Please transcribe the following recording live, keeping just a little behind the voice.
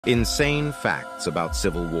Insane facts about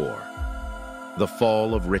Civil War. The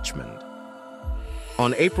fall of Richmond.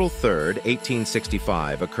 On April 3,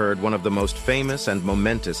 1865, occurred one of the most famous and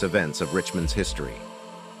momentous events of Richmond's history.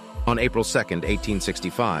 On April 2,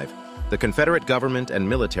 1865, the Confederate government and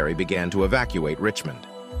military began to evacuate Richmond.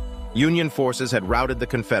 Union forces had routed the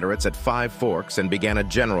Confederates at Five Forks and began a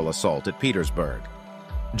general assault at Petersburg.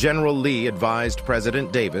 General Lee advised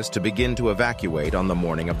President Davis to begin to evacuate on the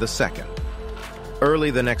morning of the 2nd.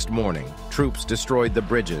 Early the next morning, troops destroyed the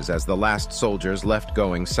bridges as the last soldiers left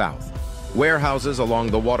going south. Warehouses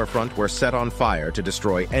along the waterfront were set on fire to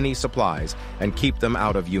destroy any supplies and keep them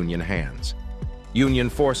out of Union hands.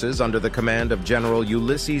 Union forces under the command of General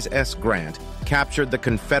Ulysses S. Grant captured the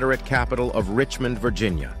Confederate capital of Richmond,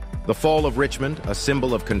 Virginia. The fall of Richmond, a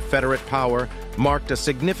symbol of Confederate power, marked a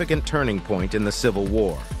significant turning point in the Civil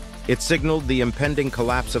War. It signaled the impending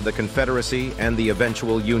collapse of the Confederacy and the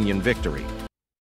eventual Union victory.